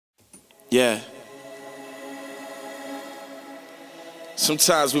Yeah.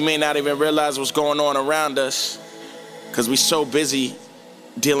 Sometimes we may not even realize what's going on around us because we're so busy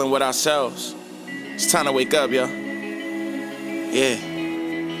dealing with ourselves. It's time to wake up, yo. Yeah.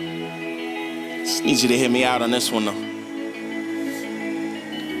 Just need you to hear me out on this one, though.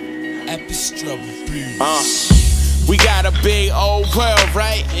 We got a big old world,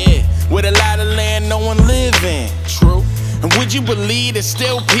 right? Yeah. With a lot of land no one live in. True. And would you believe there's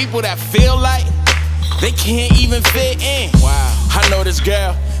still people that feel like they can't even fit in? Wow. I know this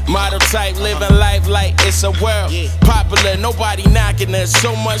girl, model type, living life like it's a world. Yeah. Popular, nobody knocking her.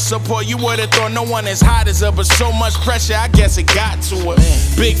 So much support, you would've thought no one as hot as her. But so much pressure, I guess it got to her.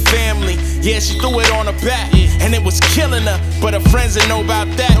 Man. Big family, yeah, she threw it on her back. Yeah. And it was killing her, but her friends didn't know about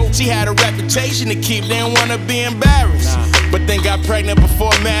that. Nope. She had a reputation to keep, didn't wanna be embarrassed. Nah. But then got pregnant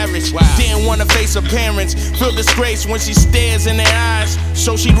before marriage. Wow. Didn't wanna face her parents, feel disgrace when she stares in their eyes,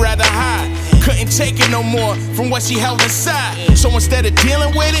 so she'd rather hide. Couldn't take it no more from what she held inside. Yeah. So instead of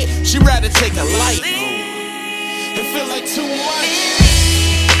dealing with it, she'd rather take a light. It feel like too much,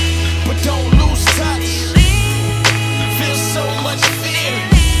 but don't lose touch. Feel so much fear,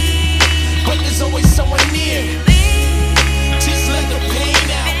 but there's always someone near. Just let the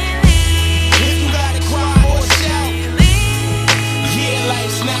pain out. If you gotta cry or shout, yeah,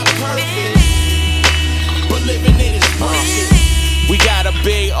 life's not perfect, but living it is perfect. We got a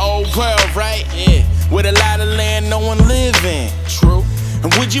big old world, right? Yeah. With a lot of land no one live in. True.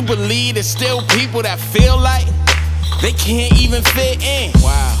 And would you believe there's still people that feel like they can't even fit in?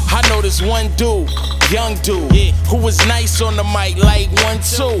 Wow. I know this one dude, young dude, yeah, who was nice on the mic like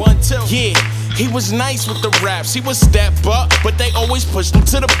 1-2. Yeah, he was nice with the raps, he would step up, but they always pushed him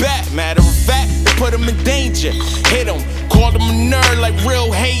to the back. Matter of fact, they put him in danger, hit him, called him a nerd like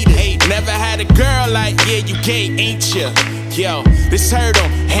real haters. Never had a girl like, yeah, you gay, ain't ya? Yo, this hurt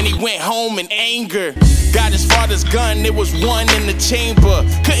him, and he went home in anger. Got his father's gun, there was one in the chamber.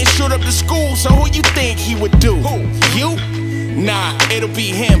 Couldn't shoot up the school, so who you think he would do? Who? You? Nah, it'll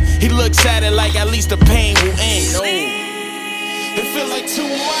be him. He looks at it like at least the pain will end. No. It feel like too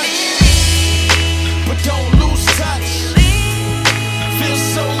much, but don't lose touch. Feel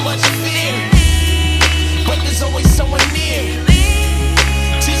so much fear, but there's always someone near.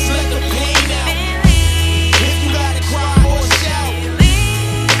 Just let the pain out. If you gotta cry or shout,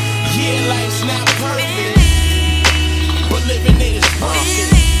 yeah, life's not perfect, but living it is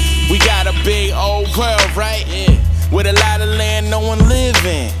perfect. We got a big old world, right? Yeah. With a lot of land no one live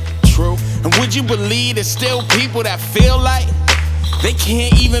in. True. And would you believe there's still people that feel like they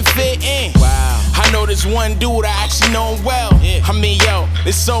can't even fit in? Wow. I know this one dude, I actually know him well. Yeah. I mean, yo,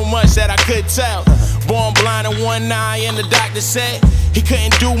 there's so much that I could tell. Born blind in one eye, and the doctor said he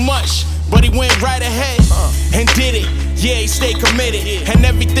couldn't do much, but he went right ahead and did it. Yeah, he stayed committed, and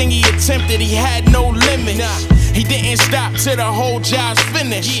everything he attempted, he had no limits. He didn't stop till the whole job's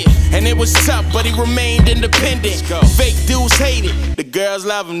finished. And it was tough, but he remained independent. Fake dudes hate it, the girls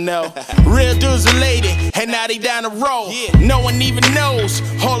love him though. Real dudes related, and now they down the road. No one even knows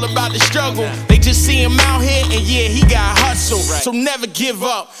all about the struggle. They just see him out here, and yeah, he got hustle. So never give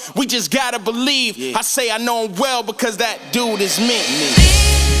up, we just gotta believe. I say I know him well because that dude is me.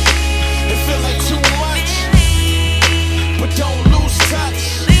 It feel like too much, but don't lose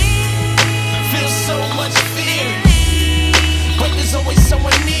touch. Feel so much fear, but there's always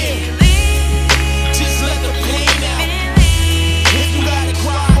someone near. Just let the pain out. If you gotta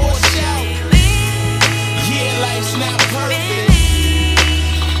cry or shout, yeah, life's not perfect,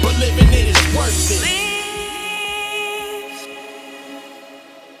 but living it is worth it.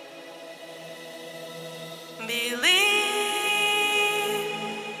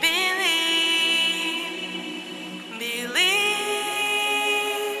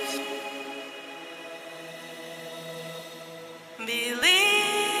 Believe.